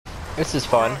This is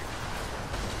fun.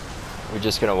 We're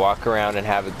just gonna walk around and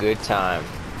have a good time.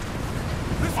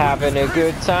 Having a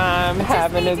good time,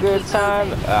 having a good time.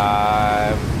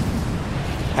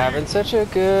 Having such a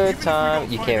good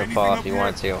time. You can't even fall if you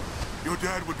want to. Your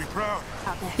dad would be proud.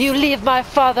 You leave my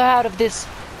father out of this,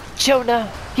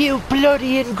 Jonah. You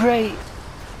bloody ingrate.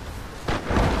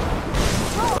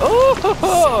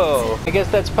 Oh! I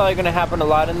guess that's probably gonna happen a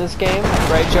lot in this game,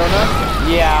 right, Jonah?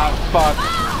 Yeah, fuck.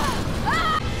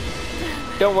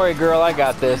 Don't worry, girl, I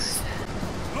got this.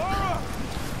 Lara,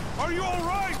 are you all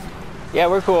right? Yeah,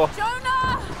 we're cool.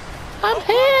 Jonah! I'm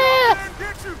here!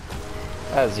 Get you.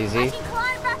 That was easy. I can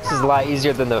climb back This is up. a lot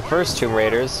easier than the first Tomb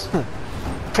Raiders.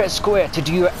 Press square to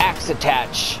do your axe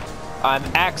attach. I'm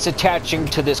axe attaching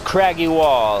to this craggy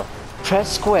wall.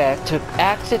 Press square to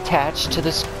axe attach to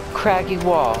this craggy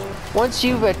wall. Once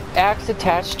you've axe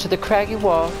attached to the craggy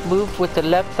wall, move with the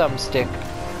left thumbstick.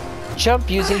 Jump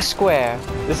using square.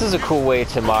 This is a cool way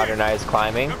to modernize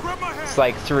climbing. Now grab my hand. It's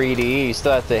like 3D. You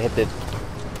still have to hit the...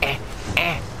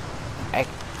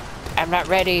 I'm not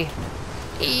ready.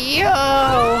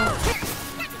 Yo!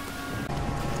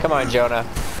 Come on, Jonah.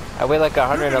 I weigh like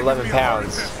 111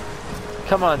 pounds.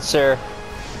 Come on, sir.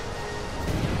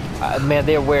 Man,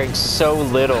 they're wearing so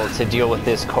little to deal with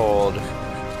this cold.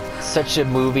 Such a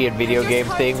movie and video game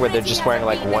thing where they're just wearing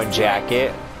like one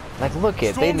jacket. Like, look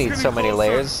it, they need so many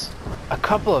layers. A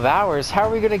couple of hours? How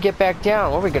are we gonna get back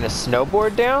down? What, are we gonna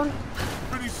snowboard down?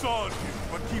 Pretty solid,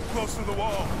 but keep close to the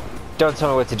wall. Don't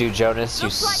tell me what to do, Jonas, you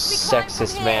Looks like we climb from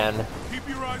sexist here. man. Keep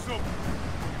your eyes open.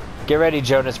 Get ready,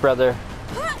 Jonas, brother.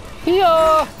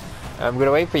 Yeah. I'm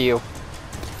gonna wait for you.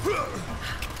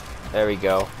 There we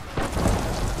go.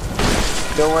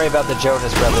 Don't worry about the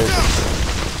Jonas brothers.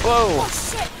 Whoa! Oh,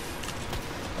 shit.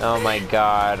 Oh my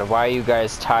god, why are you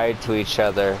guys tied to each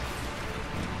other?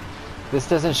 This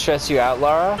doesn't stress you out,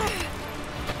 Lara?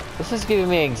 This is giving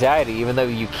me anxiety, even though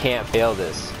you can't fail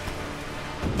this.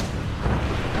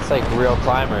 It's like real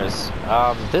climbers.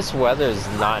 This weather is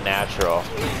not natural.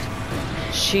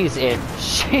 She's in.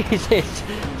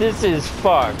 This is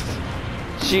fucked.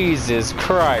 Jesus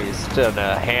Christ, in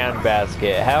a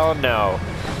handbasket. Hell no.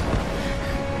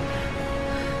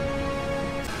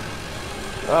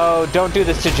 Oh, don't do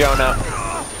this to Jonah.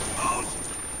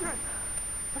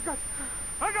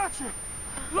 I got you.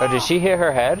 Oh, did she hit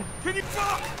her head? Can you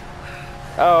fuck?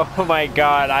 Oh my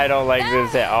god, I don't like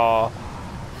this at all.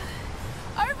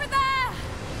 Over there!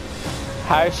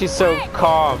 How is she so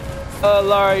calm? Oh,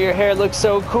 Lara, your hair looks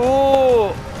so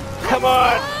cool. Come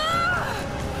on.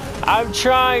 I'm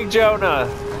trying, Jonah.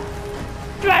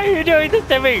 Why are you doing this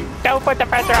to me? Don't put the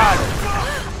pressure on.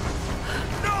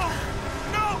 No!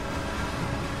 No!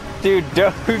 Dude,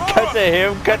 don't cut to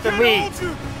him, cut to I me. can't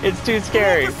hold you. It's too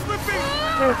scary. We're slipping.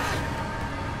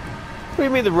 What do you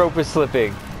mean the rope is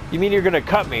slipping? You mean you're gonna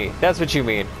cut me? That's what you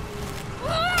mean.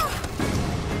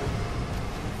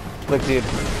 Look, dude.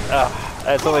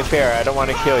 That's only fair. I don't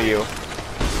want to kill you.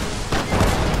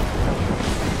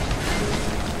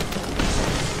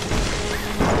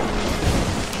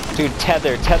 Dude,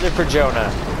 tether for Jonah.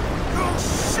 Oh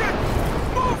shit!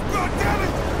 Move,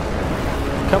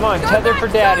 goddammit! Come on, Go tether back, for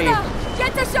daddy. Jonah.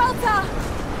 Get to shelter!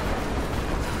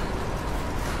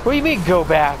 What do you mean, go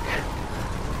back?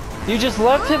 You just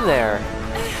left him there.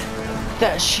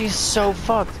 She's so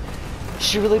fucked.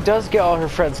 She really does get all her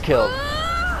friends killed.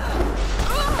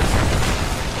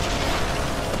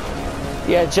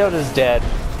 Yeah, Jonah's dead.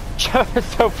 Jonah's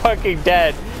so fucking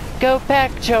dead. Go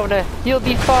back, Jonah. You'll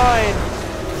be fine.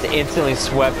 He's instantly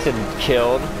swept and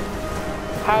killed.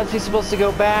 How is he supposed to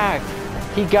go back?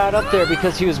 He got up there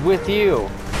because he was with you.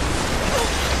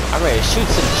 I'm ready to shoot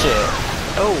some shit.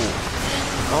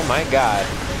 Oh my god.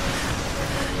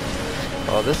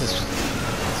 Well, this is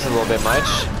a little bit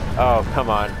much. Oh, come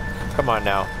on. Come on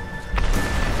now.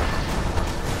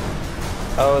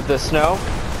 Oh, the snow?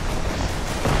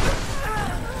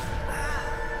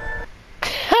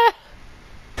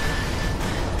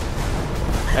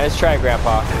 Nice try,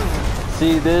 Grandpa.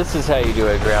 See, this is how you do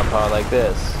it, Grandpa, like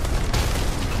this.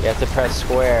 You have to press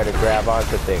square to grab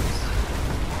onto things.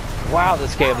 Wow,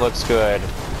 this game looks good.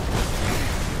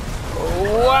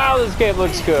 Wow, this game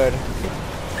looks good.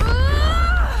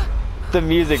 The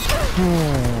music.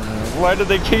 Why do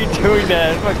they keep doing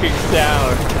that fucking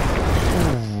sound?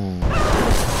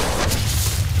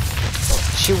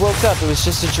 She woke up, it was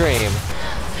just a dream.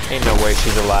 Ain't no way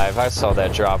she's alive. I saw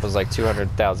that drop, it was like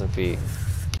 200,000 feet.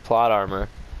 Plot armor.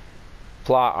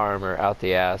 Plot armor out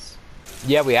the ass.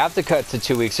 Yeah, we have to cut to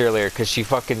 2 weeks earlier because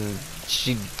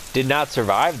she did not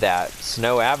survive that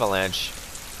snow avalanche.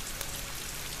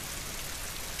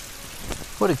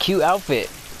 What a cute outfit.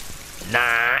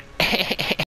 Nah.